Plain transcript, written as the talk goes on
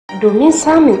Domin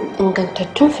samun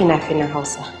ingantattun fina-finan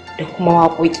Hausa da kuma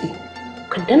waƙoƙi,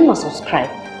 ku danna subscribe.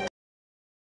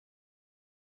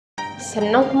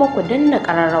 Sannan kuma ku danna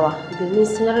ƙararrawa domin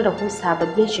sanar da ku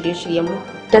sababbin shirye-shiryenmu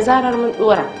da zarar mun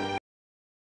ɗora.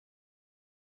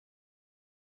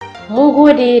 Mun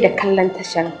gode da kallon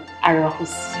tashar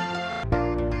AL-RAHUZ.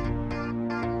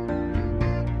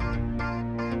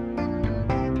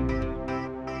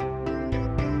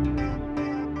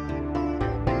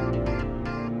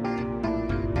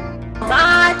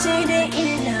 Mace da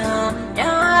illa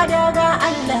ya daga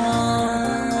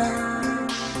Allah,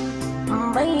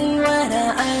 baiwar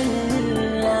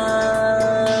Allah,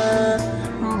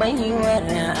 baiwar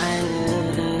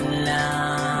Allah.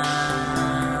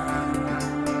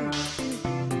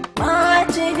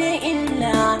 Mace da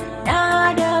illa ya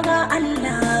daga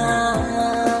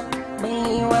Allah,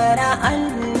 baiwar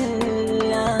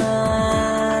Allah,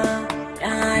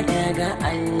 ya daga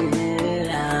Allah.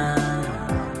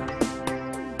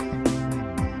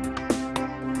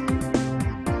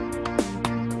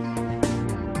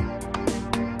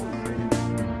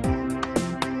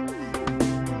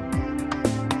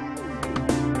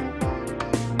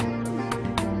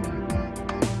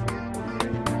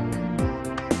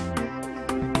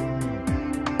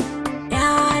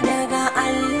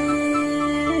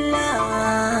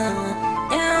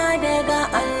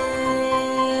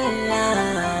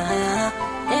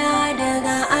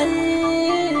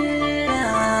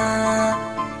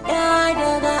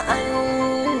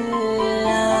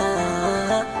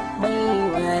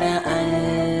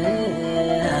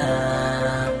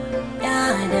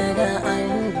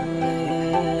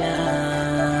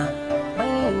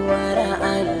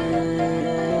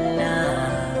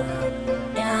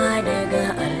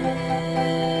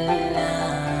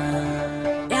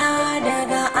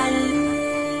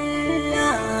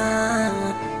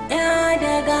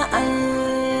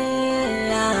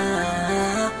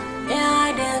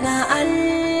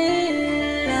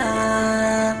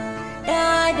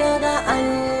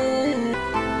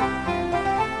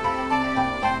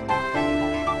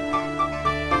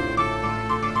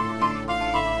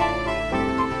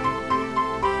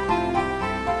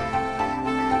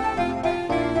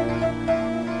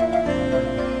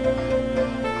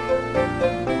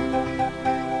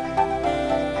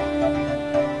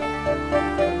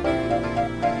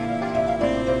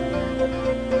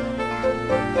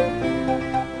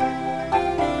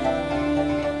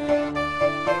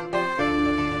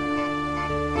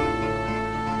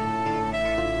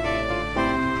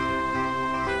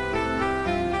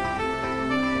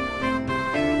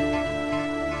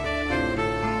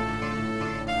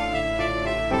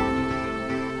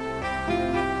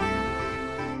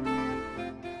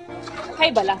 Kai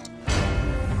Bala,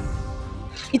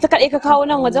 ita kaɗai ka kawo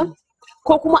nan wajen?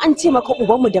 Ko kuma an ce maka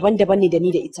ubanmu daban-daban ne da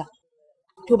ni da ita?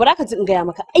 To bara ka ji in gaya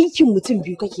maka aikin mutum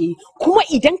biyu kake yi, kuma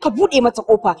idan ka buɗe mata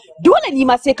ƙofa dole ni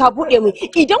ma sai ka buɗe min,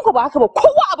 idan ku ba haka ba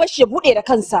kowa a bashi ya buɗe da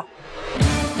kansa.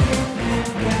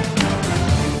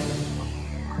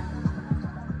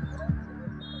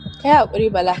 Kai haƙuri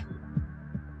Bala,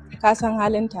 ka san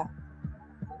halinta.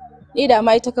 Ni da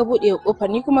ma ita ka buɗe ƙofar,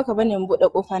 ni kuma ka bani in buɗe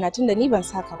ƙofa na tunda ni ban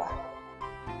saka ba.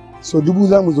 So dubu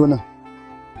za mu zo nan,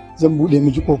 zan buɗe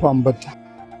miki ƙofa in batta,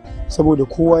 saboda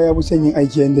kowa ya fi son yin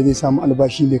aiki yadda zai samu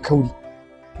albashi mai kauri.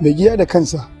 Mai gida da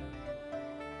kansa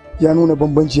ya nuna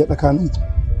bambanci a tsakanin,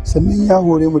 sannan ya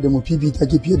hore mu da mu fifita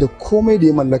ki fiye da komai da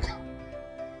ya mallaka.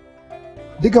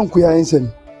 Dukan ku yayansa ne,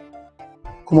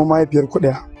 kuma mahaifiyar ku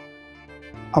ɗaya,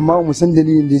 amma ba mu san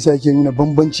dalilin da yasa yake nuna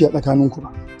bambanci a tsakanin ku ba.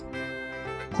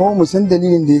 Kuma mu san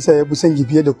dalilin da yasa ya fi son ki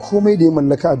fiye da komai da ya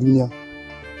mallaka a duniya.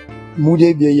 Mu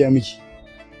dai biyayya miki,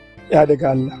 ya daga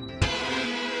Allah.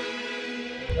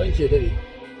 Ranke dare,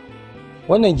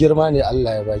 wannan girma ne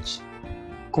Allah ya baki,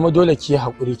 kuma dole ki yi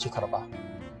haƙuri ki karɓa.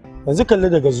 Yanzu kalli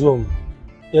daga zuwan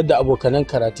yadda abokanan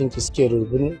karatun ki suke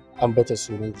rubun ambata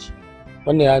sunanki,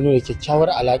 wannan ya nuna kyakkyawar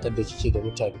alaƙar da kike da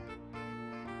mutane.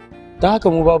 Don haka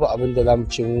mu babu abin da za mu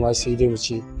ce, mu ma sai dai mu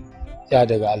ce ya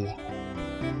daga Allah.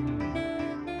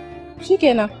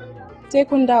 Shikenan, sai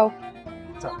kun dawo.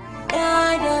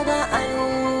 Ya daga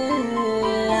Allah,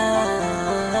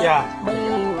 Ya.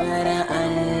 baiwar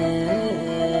Allah,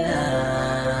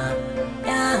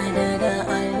 ya daga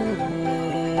Allah,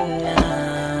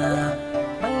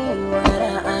 baiwar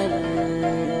Allah,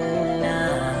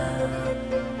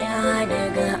 ya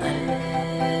daga Allah,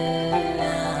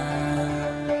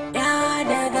 ya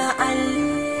daga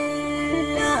Allah,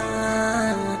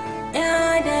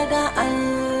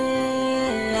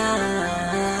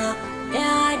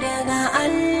 ya daga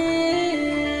Allah.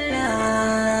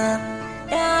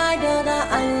 Ya daga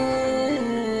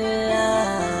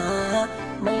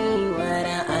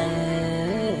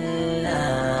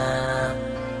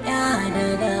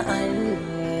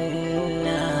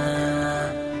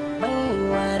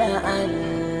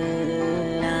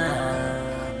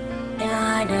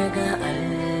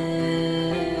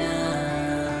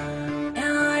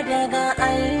daga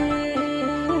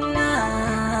Allah,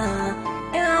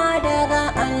 ya daga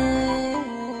Allah.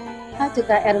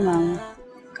 Fatika yar mama,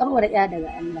 kanwar ya daga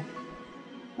Allah.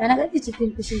 Da na gaji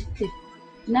cikin fushi kike.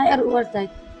 Na yar uwar ta.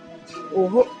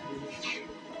 Oho.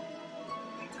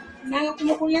 Na ga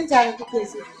kuma kunyan tare kuke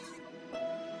so.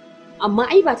 Amma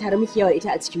ai ba tare muke yawa ita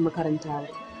a cikin makaranta ba.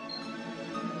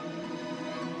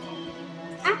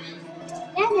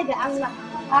 Ya daga Allah.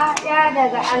 Ya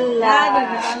daga Allah. Ya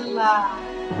daga Allah.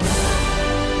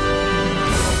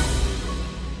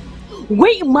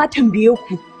 Wai in ma tambaye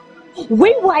ku.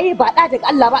 Wai waye ba ɗa daga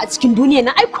Allah ba a cikin duniya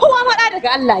na ai kowa ma ɗa daga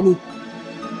Allah ne.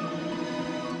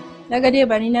 Na ga dai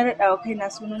ba ni na raɗa wa kaina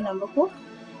sunan nan ba ko?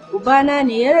 Ubana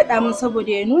ne ya raɗa min saboda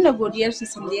ya nuna godiyarsa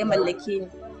sanda ya mallake ni.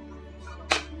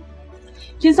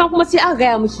 Kin san kuma sai aka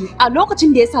gaya miki a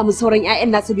lokacin da ya samu sauran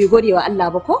 'ya'yan nasa bai gode wa Allah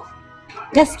ba ko?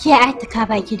 Gaskiya Atika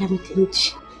baki da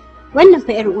mutunci. Wannan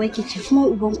fa 'yar uwarki ce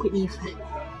kuma uban kuɗi fa.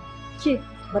 Ke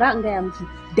bara in gaya miki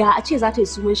da a ce za ta yi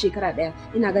suman shekara ɗaya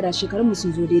ina ga da shekarun mu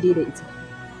sun zo daidai da ita.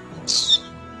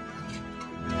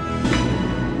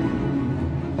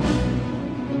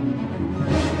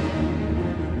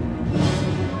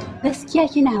 Gaskiya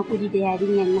kina haƙuri da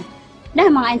yarinyar nan.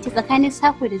 Dama an ci tsakanin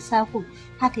sako da sako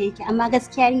haka yake amma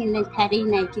gaskiya yarinyar nan tare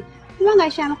na ki. Kuma ga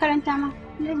shi a makaranta ma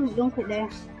level ɗin ku ɗaya.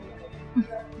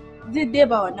 Zai dai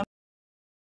ba wannan.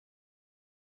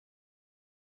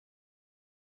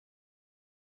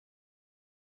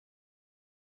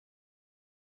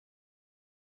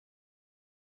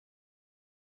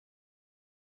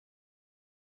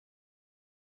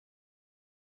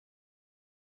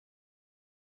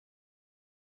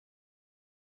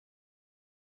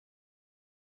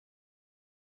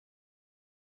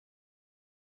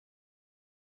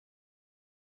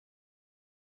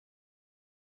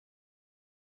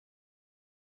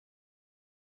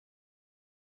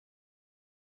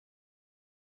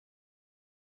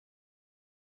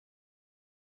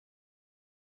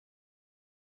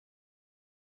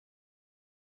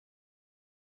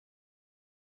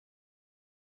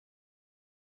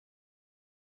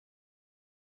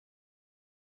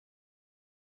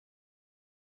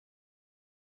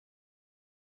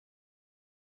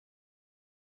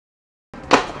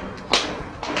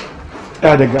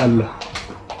 Ya daga Allah.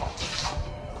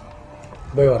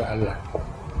 Baiwar Allah.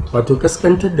 Wato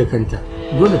kaskantar da kanta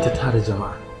dole ta tara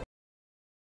jama'a.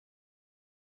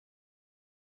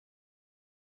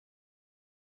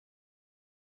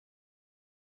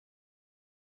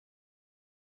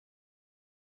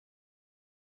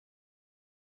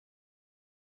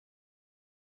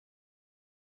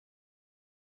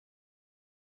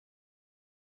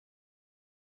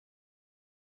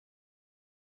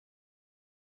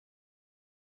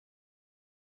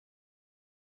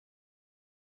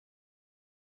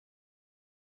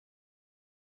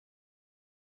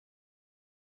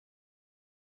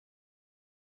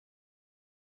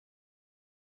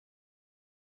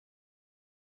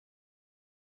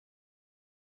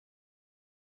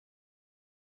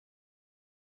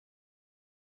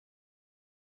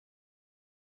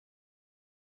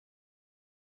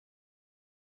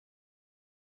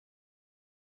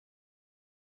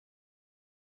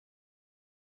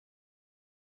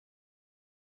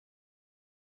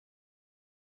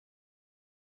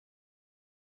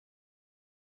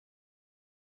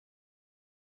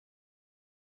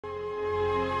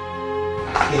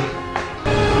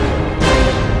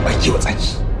 Wake wa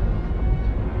tsaki.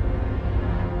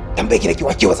 Tambaye ki nake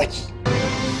wake wa tsaki.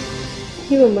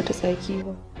 Ni ban mata tsaki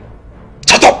ba.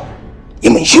 Shut yi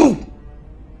min shiru.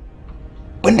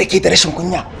 Wanda ke da rashin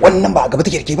kunya wannan ba a gaba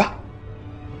take rike ba.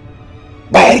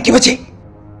 Ba ya rike bace.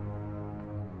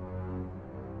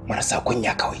 Marasa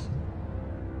kunya kawai.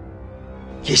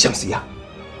 Ke Shamsiya.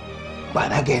 Ba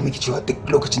na gaya miki cewa duk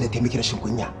lokacin da ta miki rashin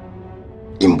kunya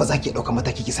in ba za ki ɗauka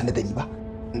mataki ki sanar da ni ba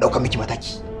in ɗauka miki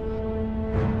mataki.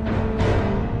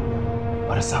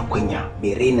 Marasa kunya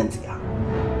mai renan tsiya.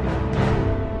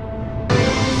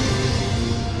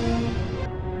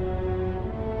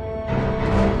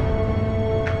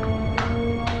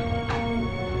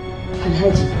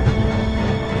 Alhaji,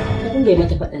 ka dinga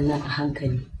mata faɗan nan a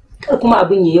hankali. Kar kuma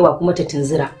abin yayi yawa kuma ta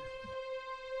tunzura.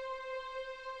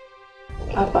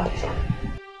 Papa,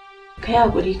 ka yi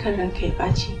haƙuri kan ranka ya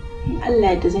ɓaci. Allah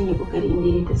yadda zan yi ƙoƙari in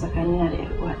daidaita tsakanina da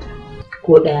 'yar uwata.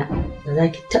 Ko ɗaya ba za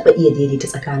ki taɓa iya daidaita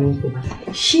tsakaninku ba.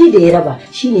 Shi da ya raba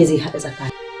shi ne zai haɗa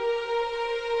tsakani.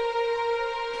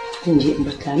 Zan je in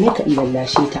barta me ka in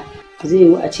lallashe ta. Zai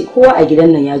yiwu a ce kowa a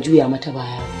gidan nan ya juya mata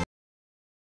baya.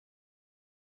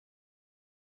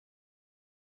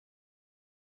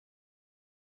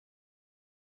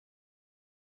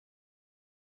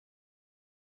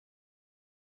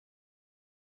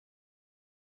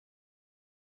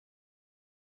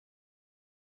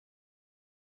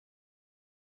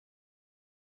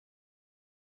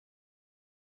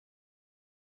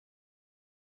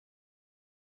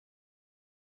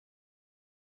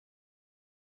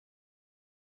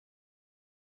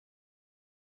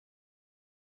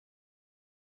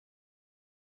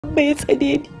 abba ya tsane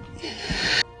ni.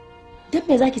 Dan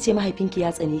me zaki ce mahaifinki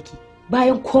ya tsane ki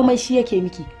bayan komai shi yake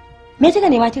miki? Me kika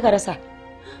nema kika rasa?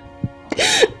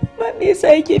 Ba me yasa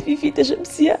yake fifita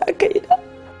Shamsiya a kaina?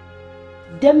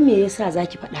 Dan me yasa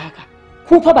zaki faɗa haka?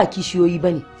 Ku fa ba kishiyoyi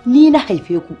bane, ni na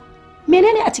haife ku.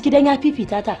 Menene a ciki dan ya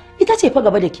fifita ta? Ita ce fa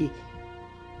gaba da ke.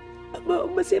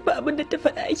 Amma sai fa abin da ta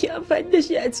faɗa ake amfani da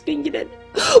shi a cikin gidan.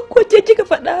 Ko ke kika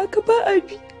faɗa haka ba a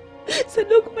bi.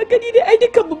 Sannan kuma gani ne ai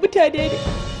dukkan mu mutane ne.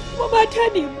 Kuma mata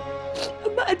ne mu.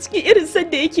 Amma a cikin irin san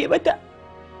da yake mata.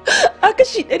 A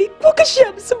kashi 100 ko kashi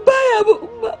 50 baya mu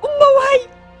umma wai.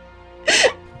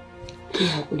 Ki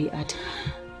hakuri Ata.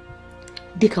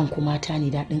 Dukan ku mata ne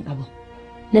daɗin abin.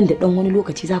 Nan da ɗan wani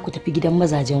lokaci za ku tafi gidan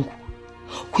mazajen ku.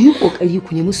 Ku yi ƙoƙari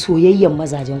ku nemi soyayyen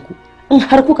mazajen ku. In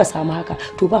har kuka samu haka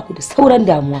to ba ku da sauran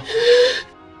damuwa.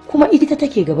 Kuma ita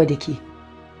take gaba da ke.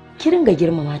 Ki ringa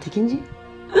girmama ta kin ji?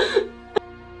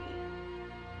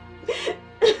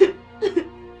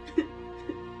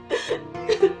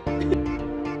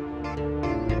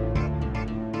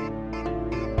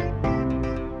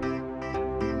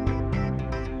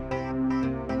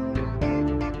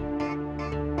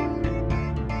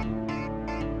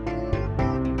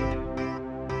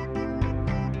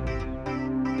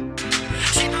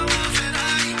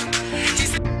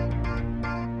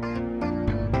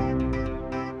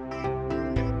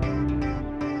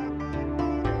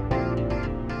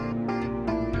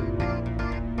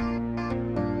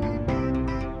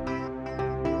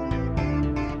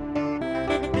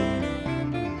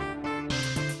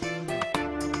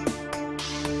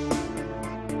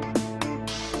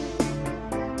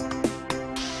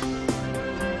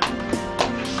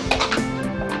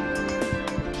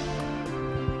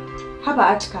 Haba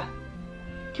Atika,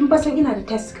 kin fa san ina da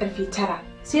test karfe 9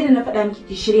 sai da na faɗa miki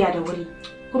ki shirya da wuri.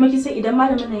 Kuma kin san idan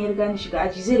malamin nan ya riga ni shiga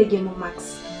aji zai rage min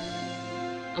marks.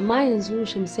 Amma yanzu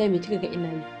Shamsiya me kika ga ina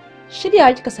ne?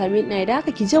 Shiryawa kika same ina idan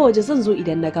haka ki je waje zan zo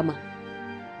idan na gama.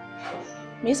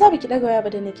 Me yasa baki daga waya ba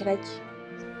da na kira ki?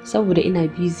 Saboda ina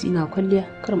busy ina kwalliya,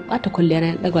 kar in bata kwalliya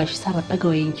na daga shi sabar daga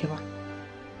wayan ki ba.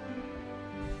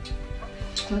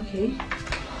 Okay.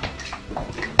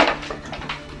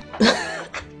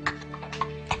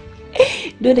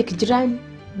 Dole ki jira ni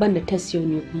ban da test yau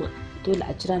ne kuma dole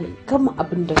a jira ni gama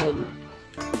abin da zan yi.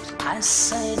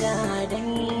 Asada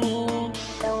dai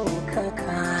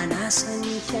ɗaukaka na san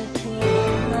take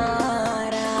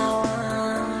marawa,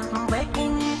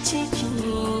 baƙin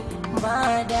ciki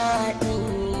ba daɗi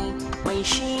mai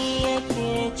shi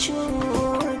yake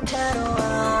cutarwa.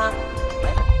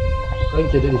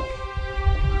 Ranke dai,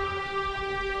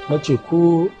 mace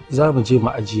ko za mu je mu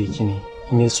ajiye ki ne,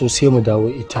 in ya so sai mu dawo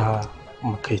ita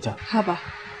mu kai ta. Haba,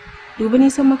 dubi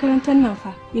nisan makarantar nan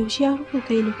fa, yaushe ya kuka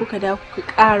kai ni kuka da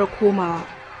kuka ƙara komawa.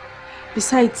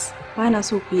 Besides, ba na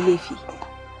so ku yi laifi.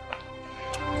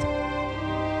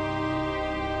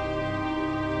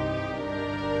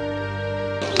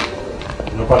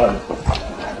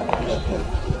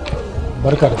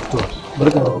 Barka da fitowa.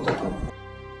 Barka da fitowa.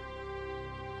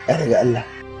 Ya daga Allah.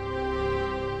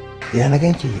 Ya na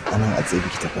ganki anan a tsaye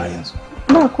biki ta fa yanzu.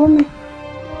 Ba komai.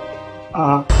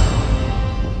 A'a.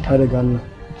 Ta daga Allah,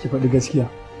 ki faɗi gaskiya.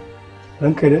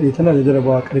 Ranka ya daɗe tana da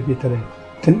jarabawa karfe 9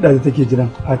 tun ɗazu take jiran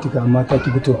Atika amma ta ki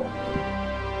fito.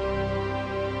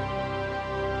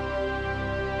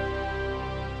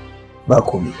 Ba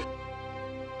komai.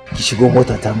 Ki shigo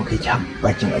mota ta mu kai ki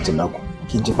bakin ajin naku.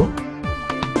 Kin ji ko?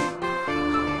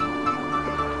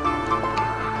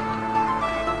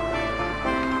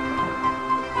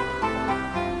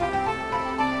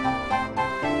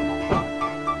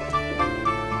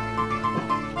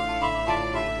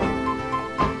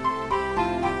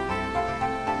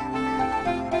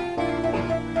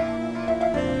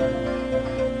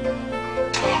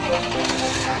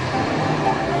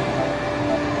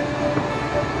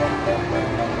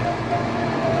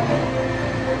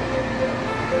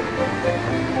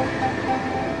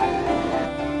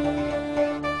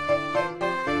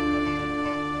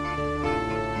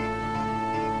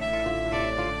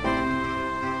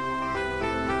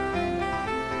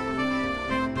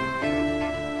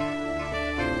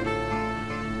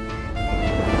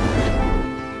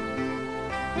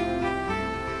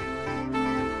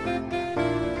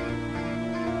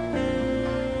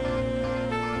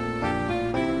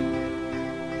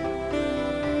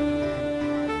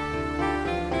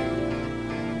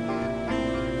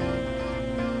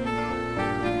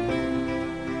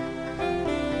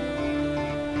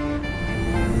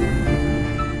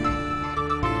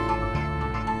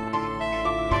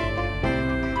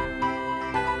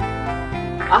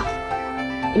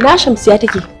 Ina Shamsiya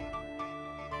take?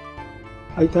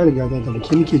 Ai ta riga ta tafi,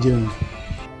 ke muke jira yanzu.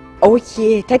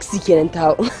 Ok, taxi kenan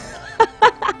ta.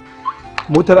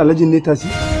 Motar alhajin ne tasi?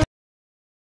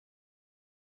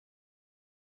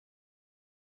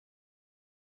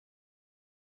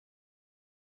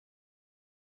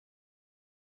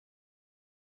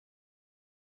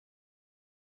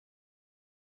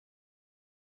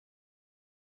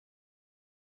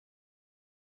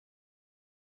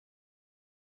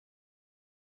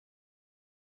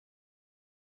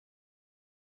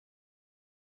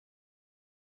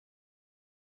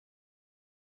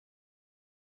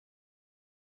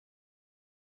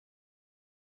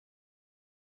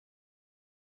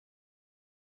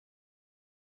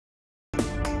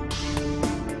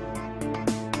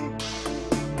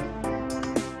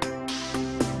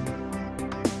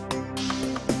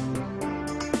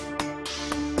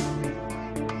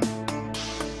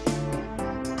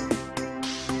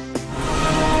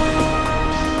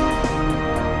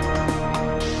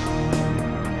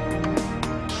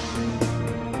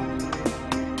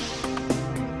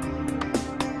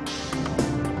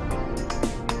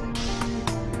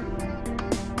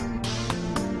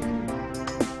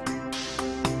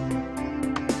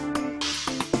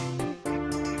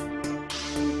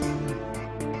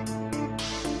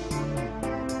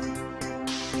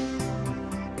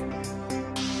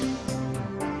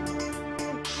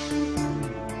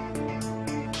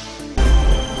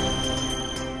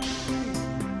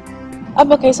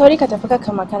 Abba kai sauri ka tafi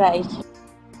kakka makara aiki.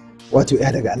 Wato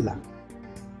ya daga Allah.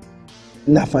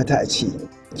 Ina fata a ce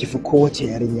ki fi kowace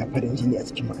yarinya farin jini a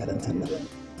cikin makarantar nan.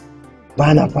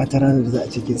 Ba na fata ranar da za a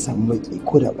ce kin samu baki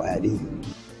ko da baya ɗaya.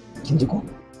 Kin ji ko?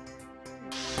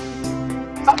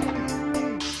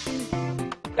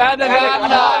 Ya daga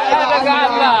Allah, ya daga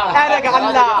Allah, ya daga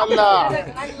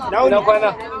Allah. Na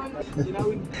kwana.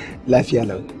 Lafiya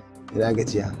lau. Ina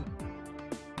gajiya.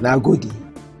 Na gode.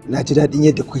 Na ji daɗin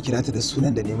yadda kuka kira ta da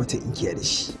sunan da ne mata inkiya da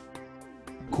shi.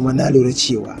 Kuma na lura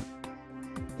cewa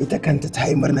ita kanta ta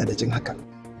yi murna da jin haka.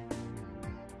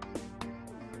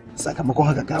 Sakamakon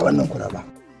haka ka wannan kura ba.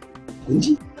 Kun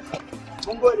ji?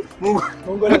 Mun gode.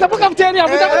 Mu tafi kafteriya,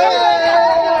 mu tafi.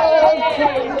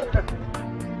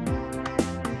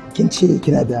 Kin ce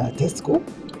kina da test ko?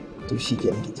 To shi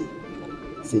kenan kije.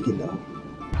 Sai kin dawo.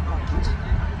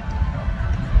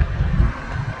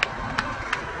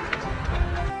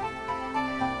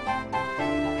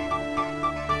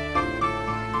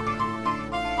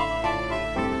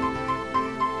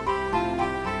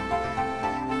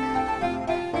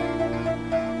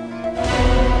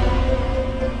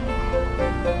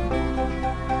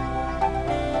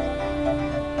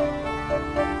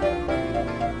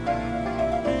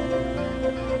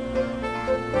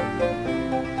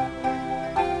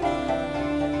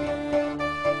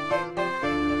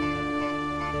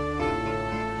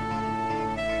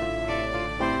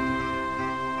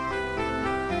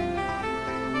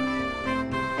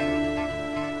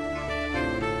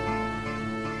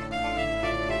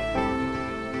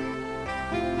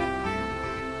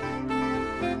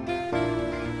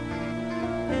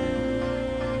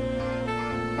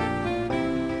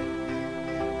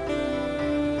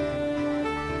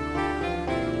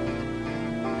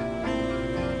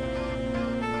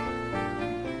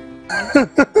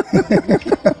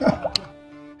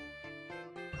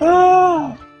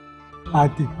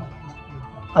 Ati,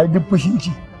 ai duk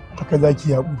fushinki haka za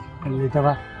ki yaɓu. Kalle ta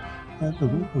ba,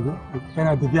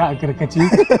 kana tafiya a karkace.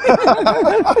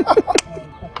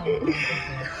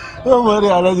 Bari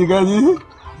Alhaji gaji.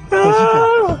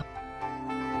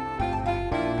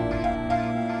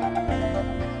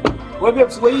 Wai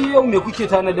babes, wai yau me kuke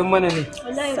tanadin mana ne?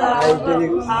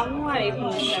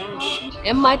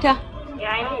 Yan mata.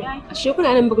 Ashe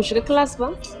kuna nan baku shiga class ba?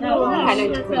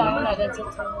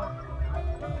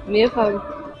 Me ya faru?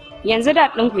 Yanzu da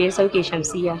ɗinku ya sauke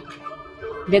Shamsiyya.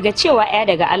 Daga cewa ya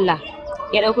daga Allah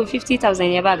ya ɗauko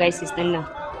 50,000 ya ba gaisis ɗin nan.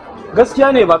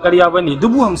 Gaskiya ne ba ƙarya ba ne,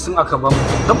 50,000 aka ba mu.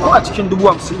 Don ko a cikin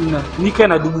 50,000 nan ni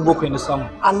kaina 7,000 na samu.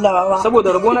 Allah baba.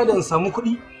 Saboda rabona da in samu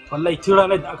kuɗi, wallahi tun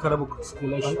ranar da aka raba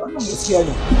scholarship. Gaskiya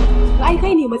ne. Ai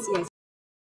kai ne matsiya.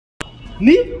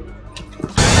 Ni?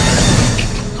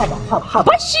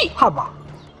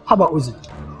 Haba Uzi.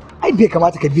 Ai bai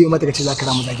kamata ka biyo mata ka ce za ka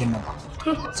ramu zagin nan ba.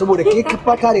 Saboda kai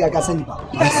ka riga ka sani ba.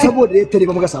 Saboda ya tare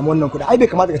muka samu wannan kuɗi. Ai bai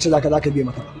kamata ka ce za ka biyo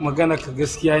mata. Magana ka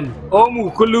gaskiya ne.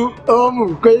 Omu kulu.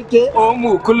 Omu keke.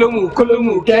 Omu kulu mu kulu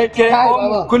mu keke.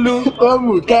 Omu kulu.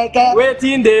 Omu keke.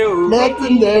 Waiting day o.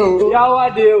 Waiting day o.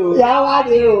 Yawa day o. Yawa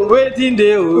day o. Waiting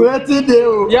day o. Waiting day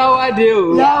o. Yawa day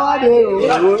o. Yawa day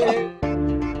o.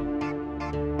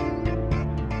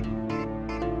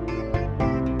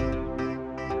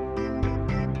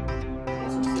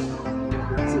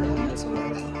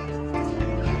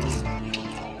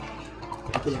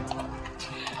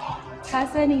 Ka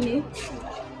sani ne?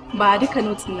 Ba duka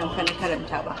notes nan fa na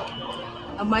karanta ba.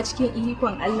 Amma cikin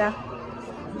ikon Allah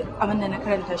abin da na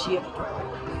karanta shi ya fito.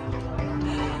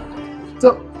 To,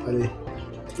 ale.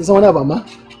 Kisa wani ba ma?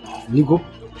 Ni ko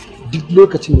duk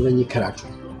lokacin da zan yi karatu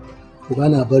ko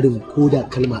bana barin koda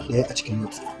kalma ɗaya a cikin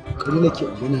notes. Kani nake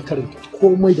ina karanta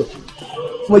komai da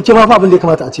kuma ke ma fa abin da ya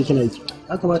kamata a ce kina yi.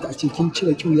 Ya kamata a ce kin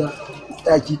cire kiuya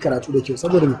tsaya ki karatu da kyau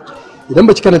saboda idan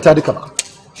baki karanta duka ba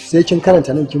sai kin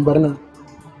karanta nan kin bar nan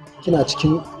kina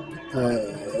cikin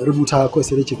rubuta ko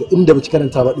sai dai ga inda baki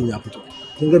karanta ba din ya fito.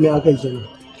 Kin ga me aka yi kenan?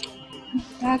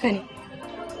 Haka ne.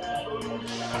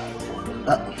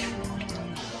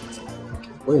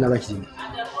 Wai na baki ne.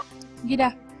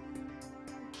 Gida.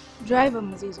 Driver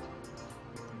mu zai zo.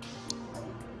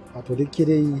 Wato duk ke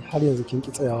dai har yanzu kin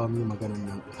ki tsayawa mai maganar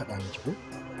nan faɗa miki ko?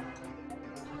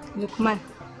 Lukman,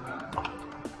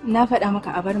 na faɗa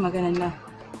maka a bar maganar nan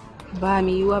ba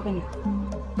mai yiwuwa ba ne.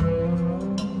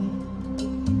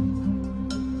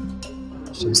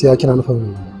 Shamsiya kina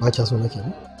nufin ba kya so nake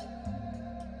ne?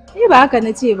 Ba haka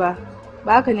na ce ba,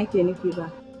 ba haka nake nufi ba.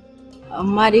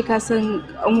 Amma dai ka san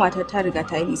ƙanwata ta riga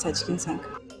ta yi nisa cikin sanka.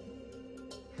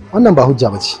 Wannan ba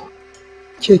hujja bace.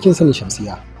 Ke kin sani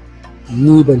Shamsiya,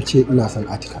 ni ban ce ina son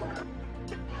Atika.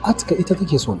 Atika ita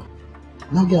take so na.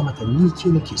 Na gaya mata ni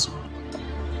ke nake so.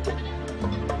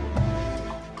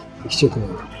 Ki ce kuma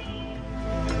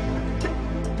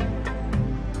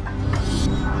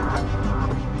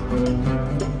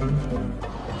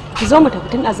ki zo mu tafi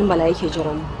tun azin bala yake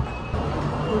jira mu.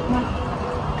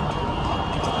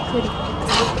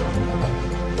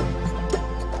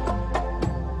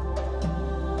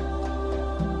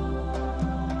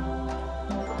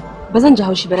 Ba zan ji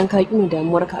haushi ba dan ka ƙi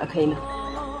damuwarka a kaina.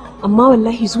 Amma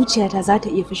wallahi zuciyata za ta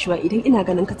iya fushewa idan ina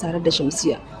ganin ka tare da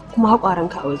Shamsiya kuma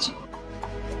haƙwaranka a waje.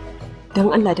 Dan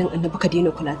Allah dan Annabi ka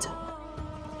daina kula ta.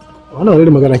 Wannan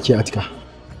wani magana ke Atika.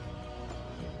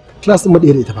 Class din mu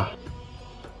ɗaya da ita fa.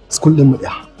 School din mu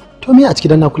ɗaya. To me a ciki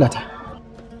dan na kula ta?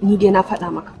 Ni dai na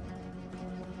faɗa maka.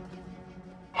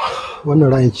 Wannan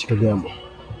ra'ayin ki ka gaya mu.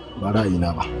 Ba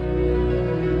ra'ayina ba.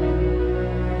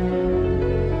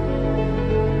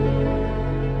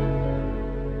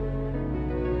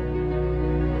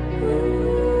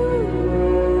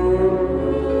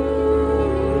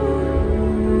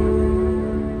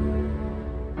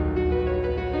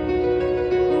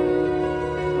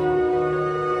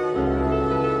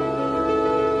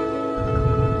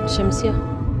 Shamsiya,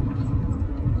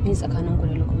 me tsakanin ku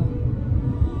da Lukman?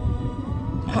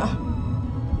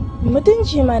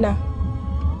 Mutunci mana.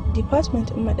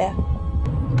 Department ɗin mu ɗaya.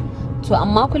 To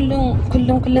amma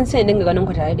kullum sai dinga ganin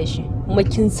ku tare da shi. Kuma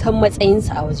kin san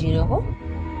matsayinsa a waje na ko?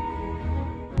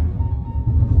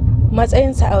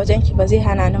 Matsayinsa a wajenki ba zai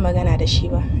hana ni magana da shi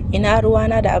ba. Ina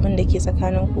ruwana da abin da ke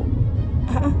tsakanin ku.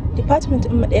 A'a, department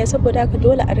ɗin mu ɗaya saboda haka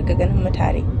dole a riga ganin mu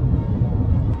tare.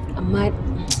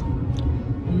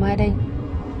 Amma dai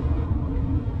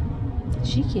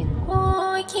shikenan.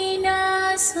 Ko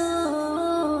kina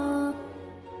so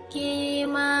ke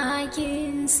ma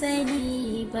kin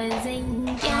sani ba zan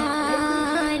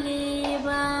kyale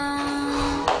ba.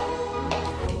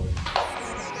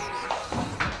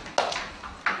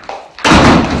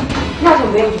 Na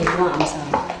tambayar ki zan amsa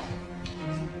ba.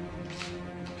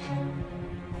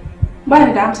 Ba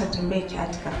ni da amsar tambayar ki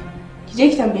Atika. Ki je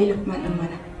ki tambayi Lukman ɗin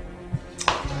mana.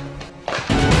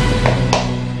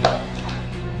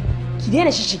 Ki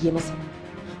daina shishige masa.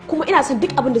 Kuma ina son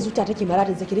duk abin da zuciya take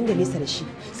maradin zaki dinga nesa da shi.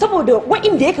 Saboda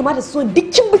wa'inda ya kamata su so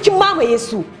dukkin bikin mamaye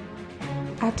su.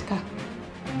 Atika,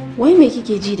 wai me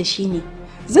kike ji da shi ne?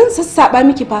 Zan sassaba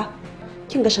miki fa.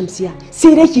 Kin ga Shamsiya,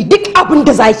 sai dai ki duk abin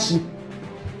da zaki.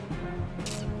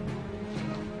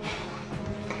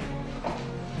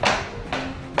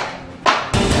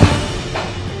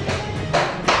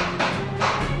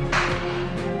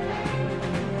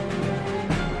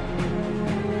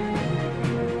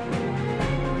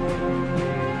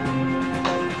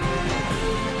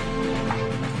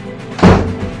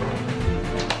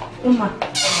 Umma,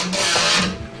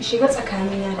 ki shiga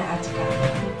tsakanina da Atika.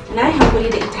 Na yi haƙuri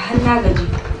da ita har na gaji.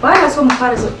 Ba na so mu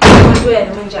fara zaman doya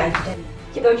da manja a gidan nan.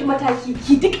 Ki ɗauki mataki,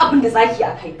 ki duk abin da zaki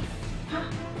a kai.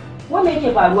 Wannan yake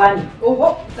faruwa ne.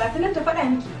 Oho, ga ta nan ta faɗa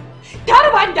miki. Ta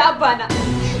raba ni da abba na.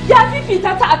 Ya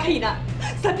fifita ta a kaina.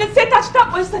 Sannan sai ta ci ta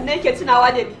ƙunshi sannan yake tunawa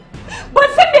da ni. Ban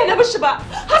san me na mishi ba.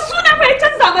 Har suna bai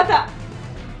canza mata.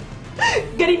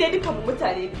 Gari ne dukan mu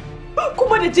mutane ne.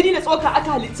 Kuma da jini da tsoka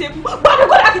aka halice mu. Ba da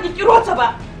gwada aka kikiro ta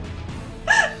ba.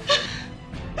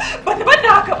 Ba ta banda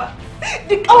haka ba.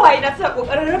 Duk ƙawaye na suna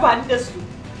ƙoƙarin raba ni da su.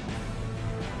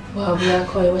 Babu ya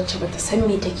kawai wacce bata san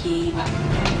me take yi ba.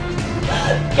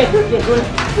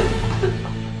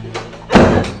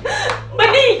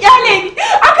 Bani kyale ni.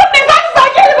 Akan me za ka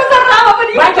sake ni ba zan rama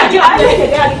bani. Ba ka ji Allah ya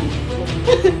ga ni.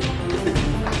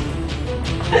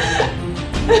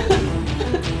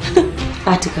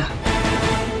 Atika,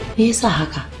 me yasa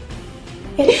haka?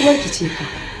 Yar uwarki ce ka.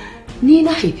 Ni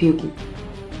na haife ku.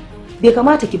 Bai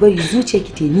kamata ki bari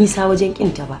zuciyarki ta nisa wajen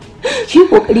kinta ba. Ki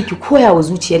kokari ki koya wa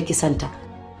zuciyarki santa.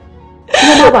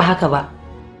 Kuma ba haka ba.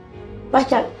 Ba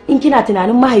kya in kina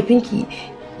tunanin mahaifinki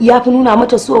ya fi nuna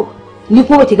mata so, ni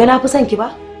kuma baki ga na fi son ki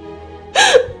ba?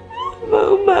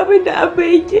 Mama abin da abba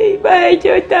yake ba ya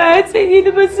kyauta ya tsani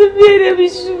da ba su fiye da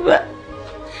bishi ba.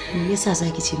 Me yasa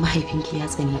zaki ce mahaifinki ya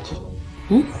tsane ki?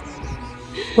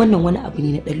 Wannan wani abu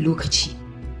ne na ɗan lokaci.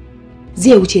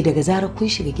 Zai wuce daga zarar kun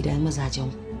shiga gidan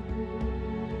mazajen ku.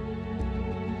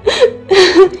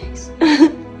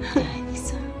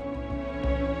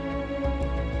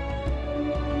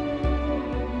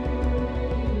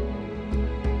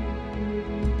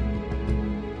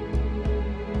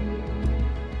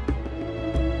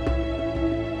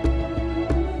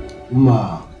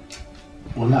 Umma,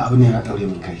 wani abu ne na ɗaure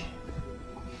min kai.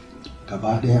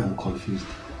 Gaba ɗaya I'm confused.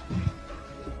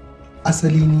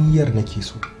 Asali ni yar nake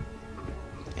so.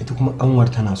 Ita kuma ƙanwar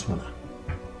tana so na.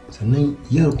 Sannan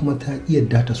yar kuma ta iya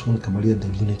data so kamar yadda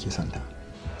ni nake son ta.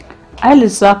 Ai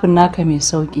lissafin naka mai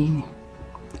sauƙi ne,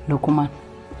 Lukman.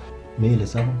 Me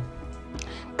lissafin?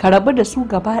 Ka rabu da su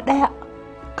gaba ɗaya,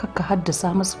 kakka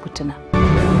haddasa musu fitina.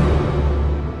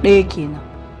 Ɗaya kenan.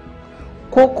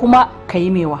 Ko kuma ka yi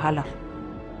mai wahalar.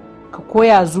 Ka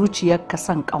koya zuciyarka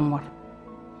son ƙanwar.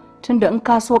 Tunda in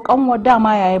ka so ƙanwar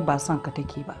dama yayi ba son ka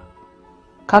take ba.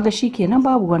 Kaga shi kenan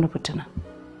babu wani fitina.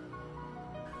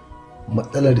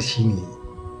 Matsalar shi ne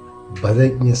ba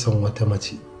zan iya son wata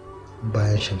mace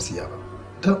bayan Shamsiya ba.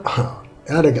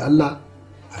 Ya daga Allah?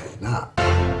 Aina.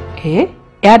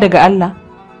 Ya daga Allah?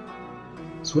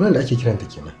 Sunan da ake kiranta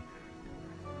kenan.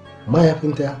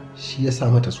 Mahaifinta shi ya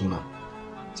sa mata suna.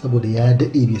 Saboda ya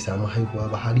daɗe bai samu haihuwa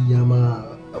ba har ya ma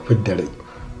fidda rai.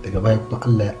 Daga baya kuma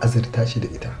Allah ya azurta shi da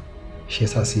ita. Shi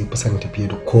yasa sai ya fi son tafiye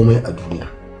da komai a duniya.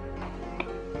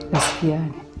 Gaskiya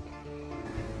ne.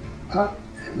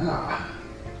 Na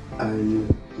ai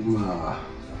kuma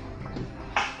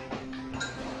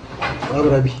Babu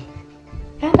Rabi.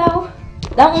 Ya dawo?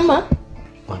 Dan umma?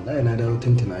 Wallahi na dawo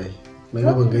tuntuna ai. Mai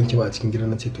ban ganki ba a cikin gidan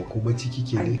na ce to ko bacci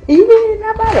kike ne?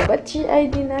 Na fara bacci ai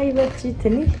na yi bacci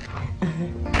tuni.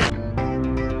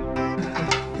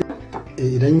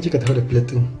 Idan kika tafi da plate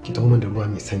din ki taho da ruwa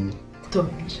mai sanyi. To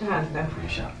insha Allah.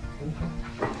 Insha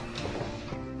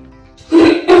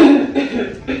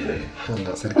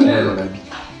Allah sarki Babu Rabi.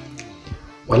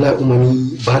 Wallahi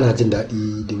umami ba na jin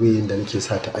daɗi da wayin da nake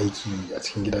sa ta aiki a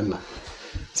cikin gidan nan.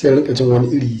 Sai rinka jin wani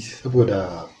iri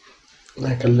saboda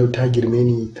na kallo ta girme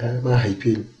ni ta ma haife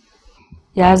ni.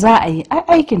 Ya za a yi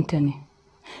aikinta ne.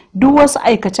 Duk wasu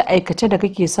aikace-aikace da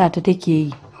kake sa ta take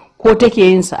yi ko take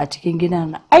yin su a cikin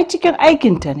gidan nan ai cikin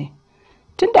aikinta ne.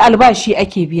 Tunda albashi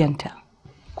ake biyanta.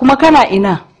 Kuma kana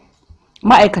ina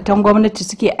ma'aikatan gwamnati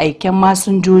suke aiken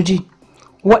masinjoji.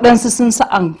 Waɗansu sun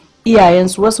sa'an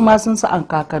iyayensu wasu ma sun sa'an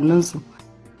kakanninsu.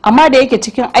 Amma da yake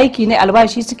cikin aiki ne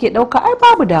albashi suke ɗauka ai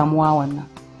babu damuwa wannan.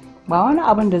 Ba wani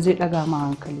abin da zai ɗaga ma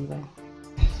hankali ba.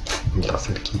 Ya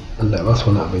sarki Allah ya ba su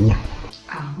wani abin yin.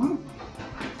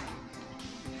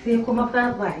 Sai kuma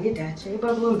fa ba yi dace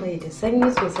ba ruwan bai da sanyi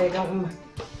sosai dan umma.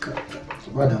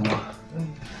 Ba damuwa.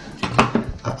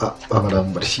 A'a ba da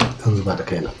bar shi zan zuba da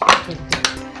kaina.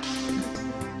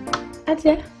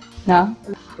 Aje. Na.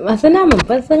 Masu naman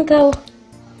ban san kawo.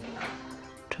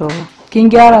 To kin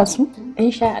gyara su?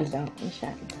 Insha Allah, insha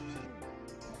Allah.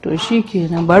 To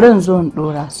shikenan bari in zo in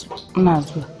dora su. Ina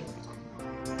zuwa.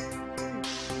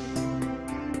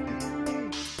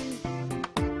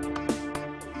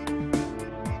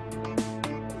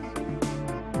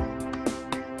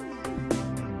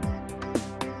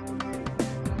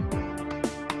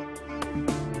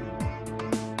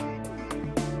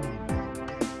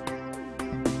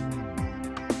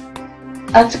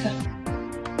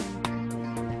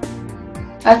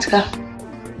 Atika.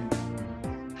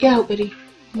 Ya haƙuri,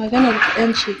 maganar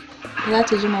kaɗan ce za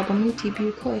ta jima ba minti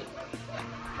 2 kawai.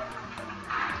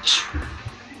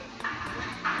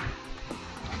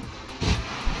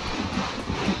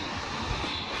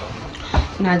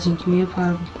 Na jin ki me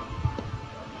faru?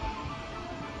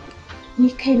 Ni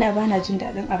kaina ba na jin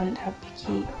daɗin abin da abu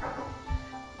ke yi.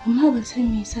 Amma ban san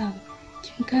me yasa ba.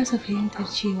 Kin kasa fahimtar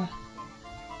cewa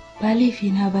ba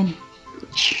laifina ba ne.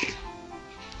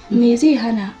 Me zai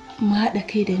hana mu haɗa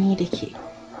kai da ni da ke?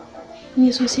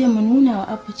 Ni so sai mu nuna wa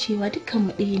Abba cewa dukkan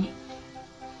mu ɗaya ne.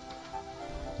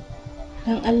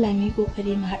 don Allah mu yi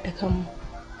kokari mu haɗa kanmu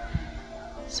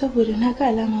saboda na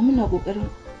ga alama muna kokarin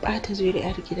ɓata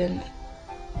zuriyar gidan nan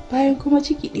bayan kuma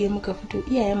ciki ɗaya muka fito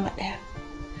iyayen mu ɗaya.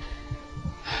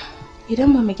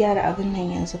 Idan ba mu gyara abin nan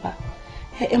yanzu ba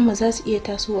 'ya'yanmu za su iya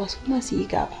tasowa su ma su yi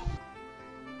gaba.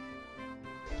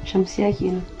 Shamsiya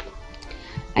kenan.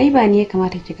 Ai ba ni ya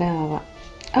kamata ki gawa ba.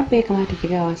 Abba ya kamata ki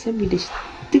gawa saboda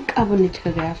duk abin da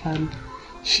kika ga ya faru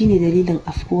shine dalilin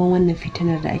afkuwan wannan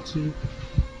fitinar da ake yi.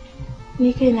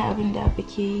 Ni kaina abin da Abba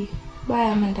ke yi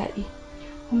baya min daɗi.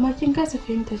 Amma kin kasa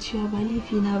fahimta cewa ba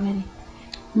laifi na bane.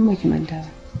 In ba ki manta ba.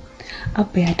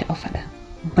 Abba ya taɓa faɗa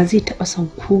ba zai taɓa son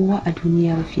kowa a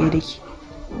duniya ba fiye da ki.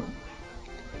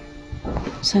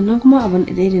 Sannan kuma abin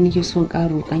da nake son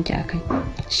ƙaro kanki akai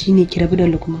shine ki rabu da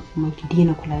Lukman kuma ki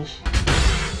daina kula shi.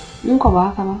 In ko ba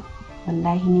haka ba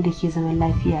wallahi ni da ke zaman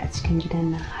lafiya a cikin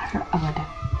gidan nan har abada.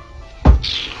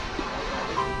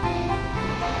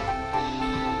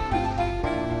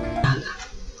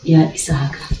 Ya isa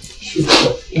haka.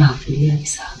 Ya haƙuri ya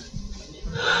isa haka.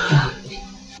 Ya haƙuri.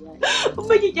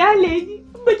 Ba ki kyale ni.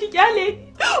 Ba ki kyale ni.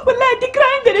 Wallahi duk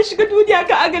ranar da na shiga duniya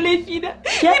ka aga laifi na.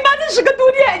 Ni ma zan shiga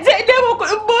duniya in je in nemo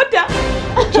kuɗin mota.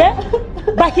 Ke?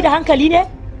 Ba ki da hankali ne?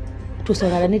 To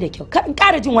saurara ni da kyau. Kar in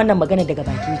ƙara jin wannan magana daga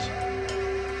bakin ki.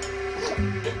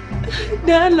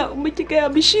 Da Allah umma ki gaya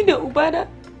min shine ubana.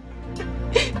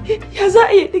 Ya za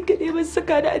a iya dinga neman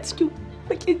saka da a cikin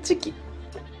bakin ciki.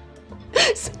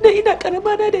 Sannan ina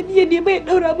karama na da niyyar neman ya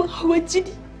ɗaura min hawan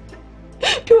jini.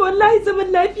 To wallahi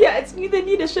zaman lafiya a cikin da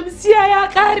ni da Shamsiya ya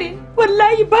ƙare.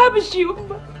 Wallahi babu shi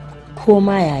umma. Ko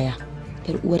ma yaya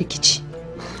yar uwarki ce.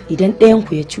 Idan ɗayan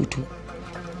ku ya cutu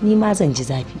ni ma zan ji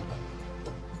zafi.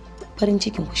 Farin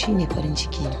cikin ku shine farin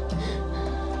ciki na.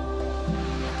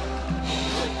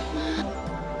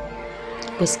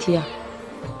 Gaskiya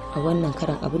a wannan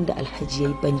karan abin da Alhaji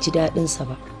yayi ban ji daɗin sa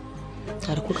ba.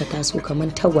 Har kuka taso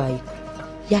kaman tagwaye.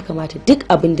 Ya kamata duk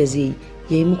abin da zai yi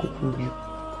yayi muku ku biyu.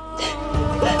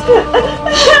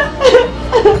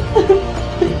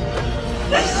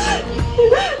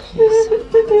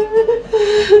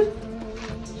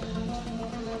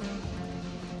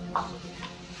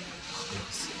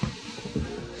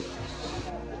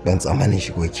 Ban tsammanin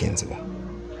shigo ki yanzu ba.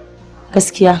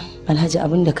 Gaskiya Alhaji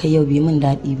abin da kai yau bai min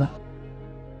daɗi ba.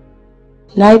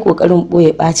 Na yi ƙoƙarin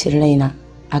ɓoye ɓacin raina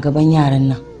a gaban yaran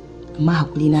nan, amma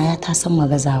hakuri na ya ta san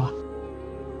magazawa.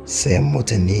 Sayan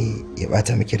mota ne ya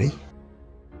bata miki rai?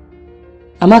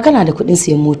 Amma kana da kuɗin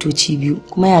sayan motoci biyu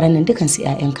kuma yaran nan dukan su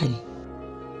 'ya'yanka ne.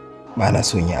 Ba na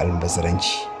son yi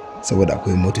almubazzaranci saboda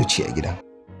akwai motoci a gidan.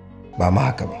 Ba ma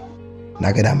haka ba.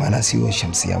 Na ga dama na siyo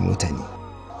Shamsiya mota ne.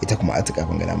 Ita kuma Atika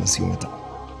ban ga dama siyo mata.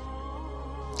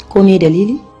 Ko me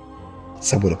dalili?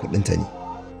 Saboda kuɗinta ne.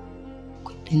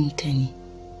 Kuɗinta ne.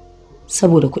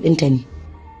 Saboda kuɗinta ne.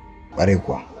 Ƙwarai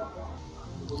kuwa.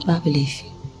 Babu laifi.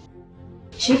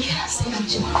 Shikenan sai an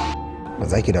ji. Ba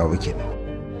za ki dawo ba kenan.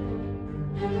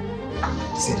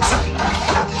 Sai da safe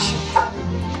da shi.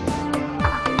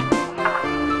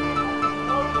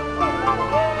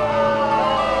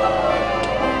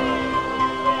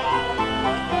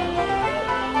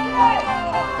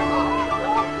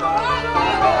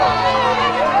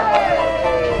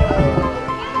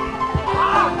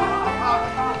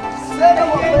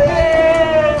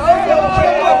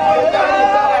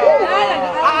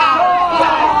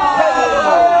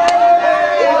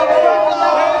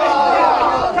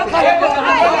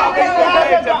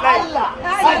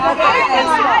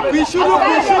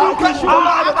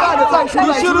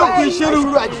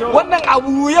 Wannan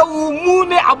abu yau mu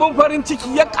ne abin farin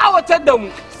ciki ya kawatar da mu.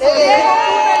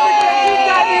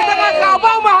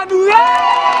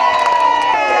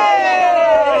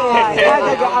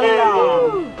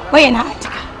 Wayana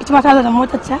ita ma ta zo da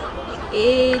motar ta?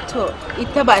 To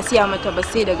ita ba a siya mata ba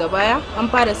sai daga baya an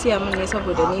fara siya min ne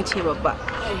saboda ni ce babba.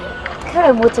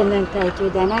 Kawai motar nan ta ke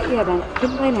da na iya ran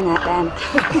kin bani na ɗana.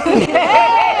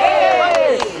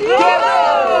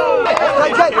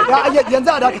 Yanzu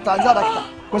a dakata.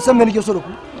 Kun san me nake so da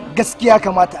ku? Gaskiya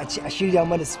kamata a ce a shirya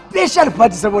mana special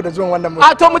party saboda zuwan wannan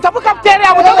mutum. A to mu tafi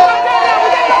cafeteria mu tafi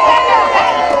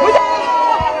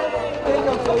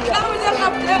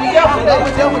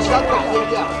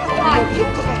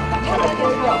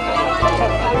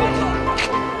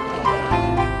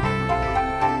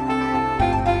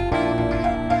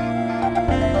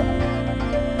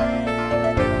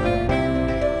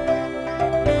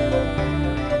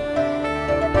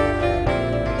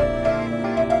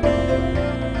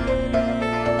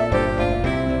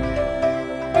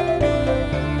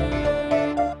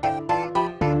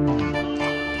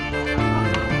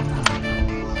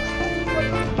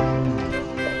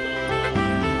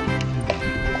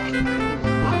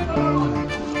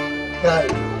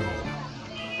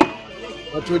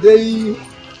wato dai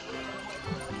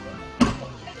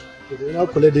na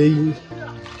kula dai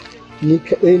ni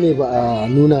kaɗai ne ba a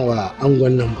nuna wa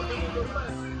angon nan ba.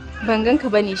 Ban ganka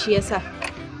bane shi yasa.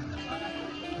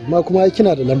 Amma kuma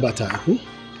kina da lamba ta ku?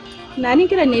 Tunanin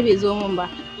kiran ne bai zo min ba.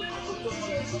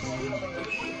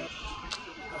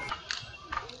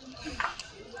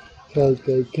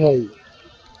 Kai.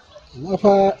 Amma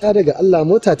fa ya daga Allah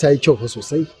mota ta yi kyau fa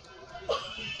sosai.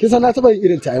 Kin san na taɓa yin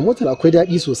irin ta ai motar akwai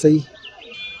daɗi sosai.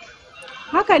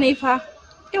 Haka ne fa.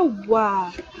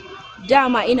 Yawwa.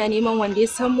 Dama ina neman wanda ya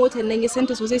san motar nan ya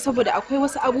santa sosai saboda akwai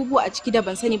wasu abubuwa a ciki da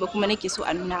ban sani ba kuma nake so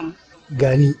a nuna mu.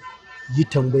 Gani yi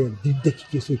tambayar duk da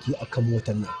kike so ki akan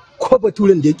motar nan. Ko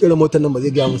baturen da ya kira motar nan ba zai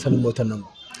gaya mun sanin motar nan ba.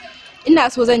 Ina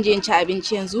so zan je in ci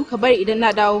abinci yanzu ka bari idan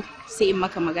na dawo sai in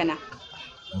maka magana.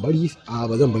 Bari a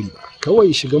ba zan bari ba. Kawai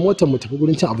shiga motar mu tafi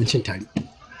gurin cin abincin tare.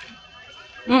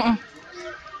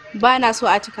 Ba na so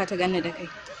Atika ta ganni da kai.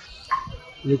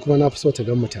 Ni kuma na fi so ta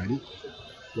gan mu tare.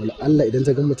 Wala Allah idan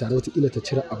ta gan mu tare wata ta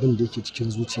cire abin da yake cikin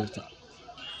zuciyarta.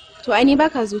 To ai ni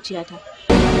baka zuciyata.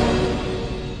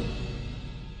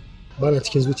 Bana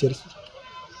cikin zuciyarki.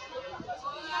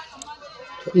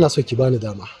 Ina so ki bani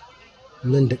dama.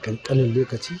 Nan da kankanin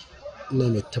lokaci ina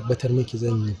mai tabbatar miki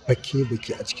zan yi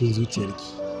bake a cikin zuciyarki.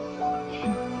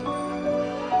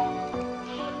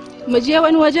 Mu je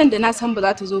wani wajen da na san ba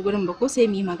za ta zo gurin ba ko sai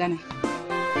mu yi magana.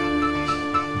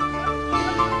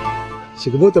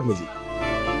 Shiga motar mu je.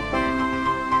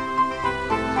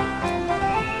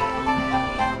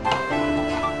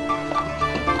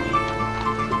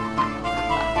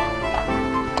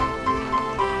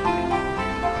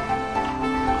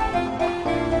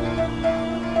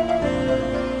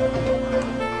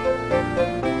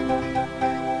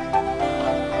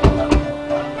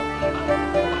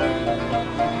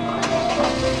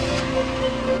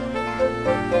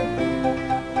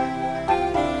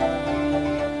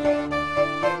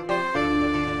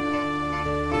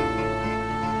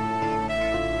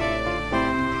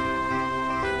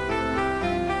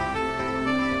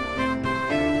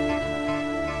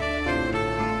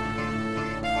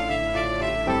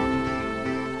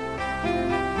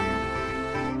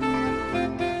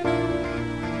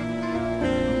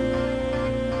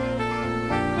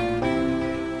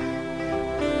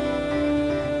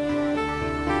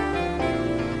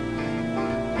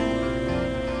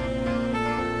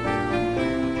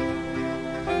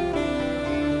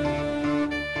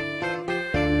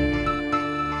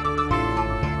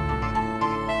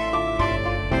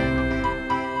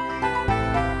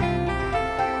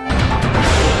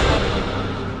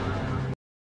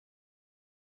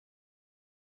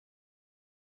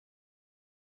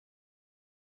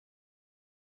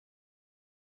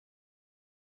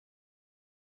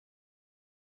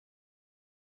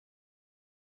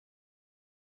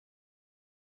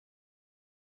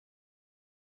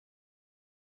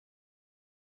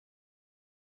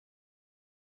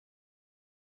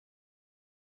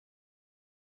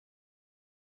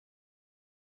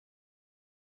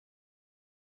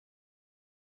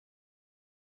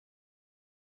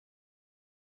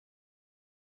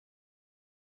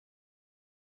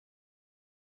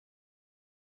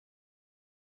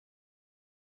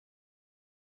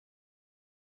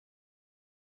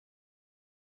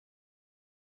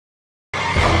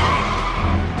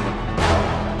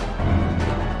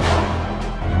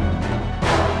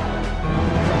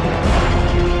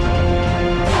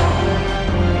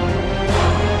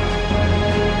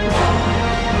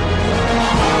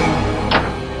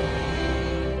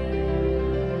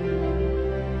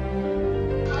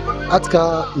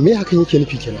 Atka me hakan yake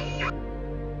nufi kenan?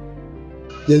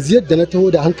 Yanzu yadda na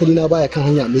taho da hankali na baya kan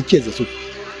hanya me ke zato?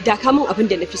 Da ka min abin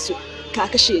da na fi so ka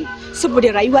kashe ni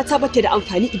saboda rayuwa ta bata da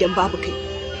amfani idan babu kai.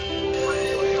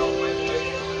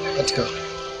 Atka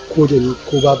ko da ni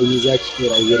ko babu ni zaki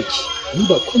iya rayuwarki. Ni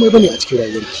ba komai bane a cikin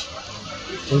rayuwarki.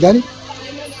 Kin gane?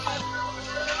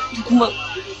 Kuma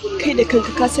kai da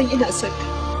kanka ka san ina son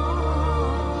ka.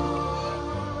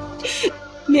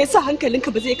 Me yasa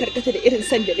hankalinka ba zai karkata da irin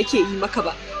san da nake yi maka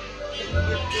ba?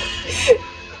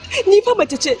 Ni fa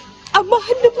mace ce amma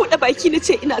har na buɗe baki na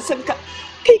ce ina son ka.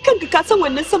 Kai kanka ka san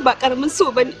wannan son ba karamin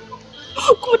so bane.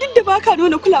 Kuma duk da baka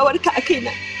nuna kulawarka a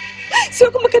kaina.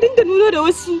 Sai kuma ka dinga nuna da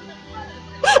wasu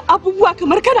abubuwa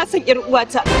kamar kana son ƴar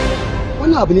uwata.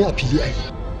 Wannan abu ne a fili ai.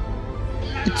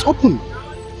 It's open.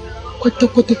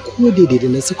 Kwata-kwata ko daidai da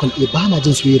na sakon ɗaya ba na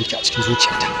jin soyayyarki a cikin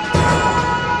zuciyata.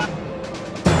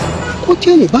 Ko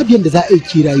ke ne babu yanda za a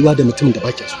yi rayuwa da mutumin da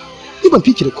baki so. Ni ban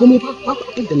fiki da komai ba, babu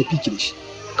abin da na fiki da shi.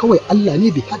 Kawai Allah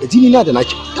ne bai haɗa jini na da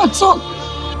naki. That's all.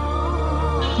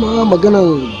 Kuma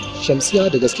maganan Shamsiya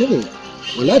da gaske ne.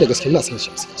 Wallahi da gaske ina son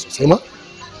Shamsiya sosai ma.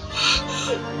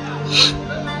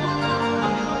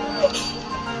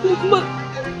 kuma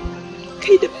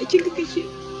kai da bakin ka kake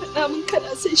faɗa min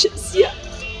kana son Shamsiya.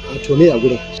 Wato me a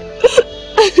gurin?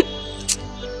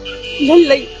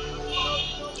 Lallai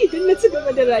idan na ci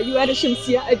gaba da rayuwa da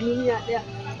Shamsiya a duniya ɗaya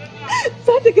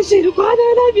za ta kashe ni kwana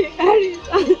na bai ƙare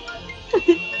ba.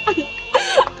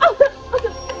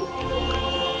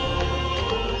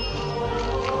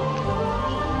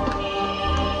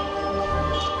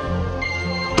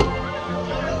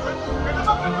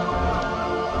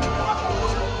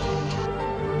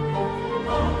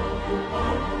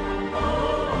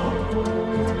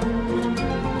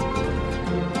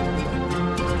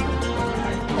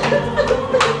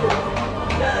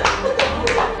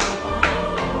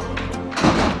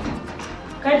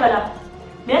 Kai Bala,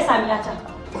 me ya sami yata?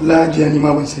 Wallahi Hajiya ni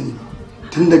ma ban sani ba.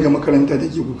 Tun daga makaranta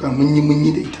take kuka mun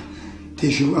yi da ita. Ta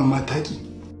yi shiru amma taki.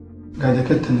 Ga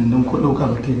jakarta nan don ko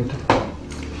ɗauka ba ta yi ba ta.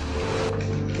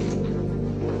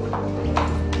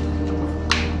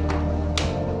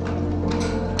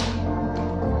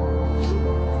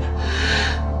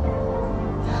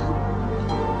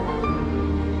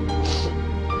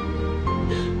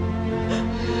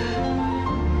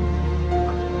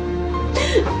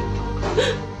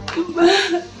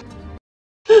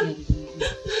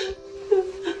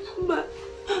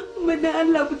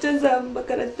 Allah ku canza min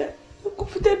makaranta ku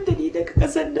fitar da ni daga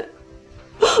ƙasar nan.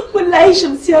 Wallahi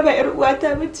Shamsiya ba 'yar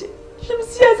uwata bace.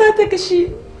 Shamsiya za ta kashe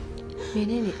ni.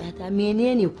 Menene ɗata?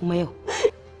 Menene kuma yau?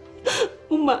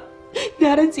 Umma,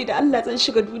 na rantsi da Allah zan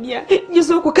shiga duniya ya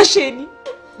zo ku kashe ni.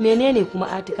 Menene kuma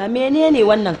Atika? Menene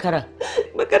wannan karan?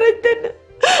 Makarantar nan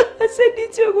Hasani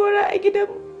ce gora a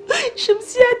gidanmu.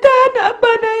 Shamsiya ta hana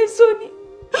abba na ya so ni.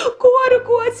 Kowa da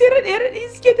kowa sai raɗe-raɗe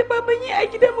suke ta faman yi a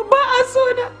gidanmu ba a so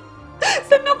na.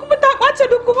 Sannan kuma ta kwace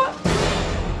ni kuma.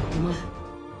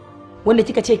 Wanda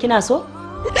kika ce kina so?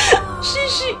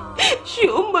 Shi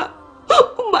umma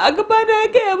a gaba na ya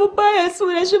gaya min baya so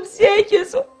na Shamsiya yake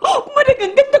so. Kuma da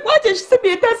gangan ta kwace shi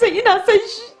saboda ta san ina son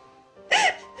shi.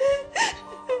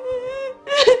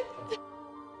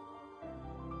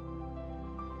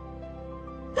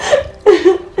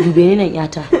 Dube ni nan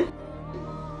yata.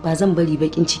 Ba zan bari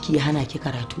bakin ciki ya hana ki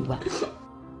karatu ba.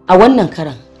 A wannan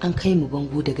karan an kai mu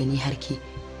bango daga ni har ke.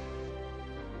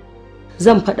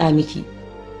 Zan faɗa miki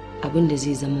abin da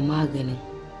zai zama maganin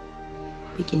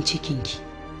bakin cikinki.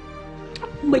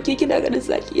 Make kina ganin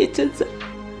saki ya canza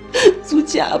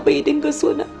zuciya a bai dinga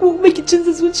so na kuma ki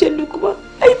canza zuciyar ni kuma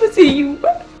ai ba zai yiwu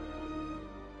ba.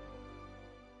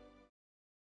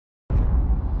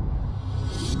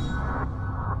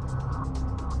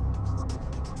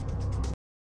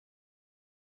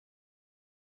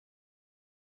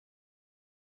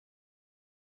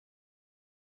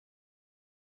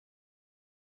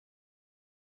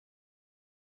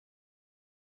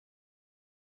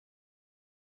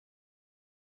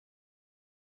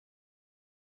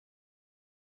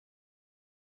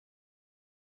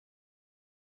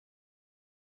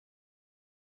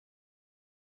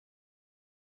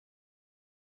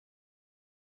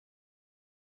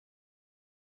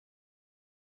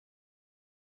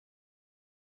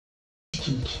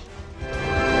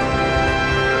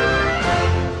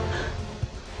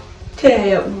 Ta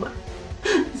yaya umma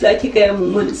za ki gaya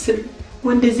min wani sirri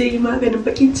wanda zai yi maganin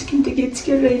bakin cikin da ke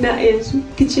cikin raina a yanzu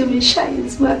ki ce min sha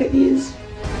yanzu magani yanzu.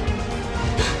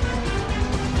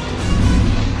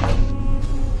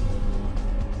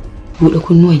 Buɗe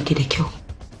kunnuwanki da kyau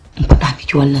in faɗa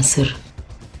miki wannan sirri.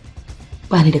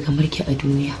 Ba ni da kamar ki a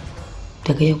duniya.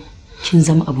 Daga yau kin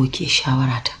zama abokiyar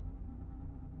shawarata.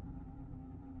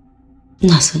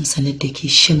 Ina son sanar da ke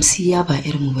Shamsiya ba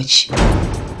irinmu bace.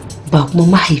 Ba kuma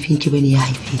mahaifinki bane ya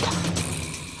haife ta.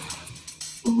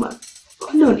 Umma,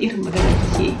 wannan wani irin magana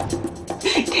kike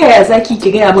yi? Ta yaya zaki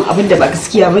ki gaya min abin da ba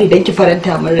gaskiya bane dan ki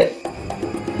faranta min rai?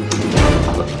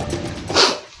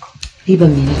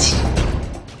 Riban me nace?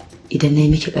 Idan nayi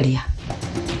miki ƙarya.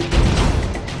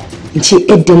 In ce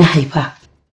yadda na haifa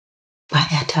ba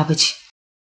ƴata bace.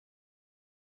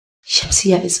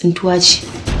 Shamsiya tsintuwa ce.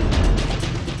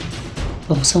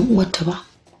 Ba mu san uwarta ba,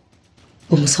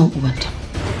 ba mu san ubanta.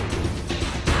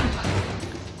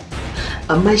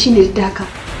 Amma shi ne da haka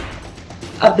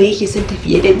abba yake son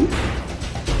tafiye da ni?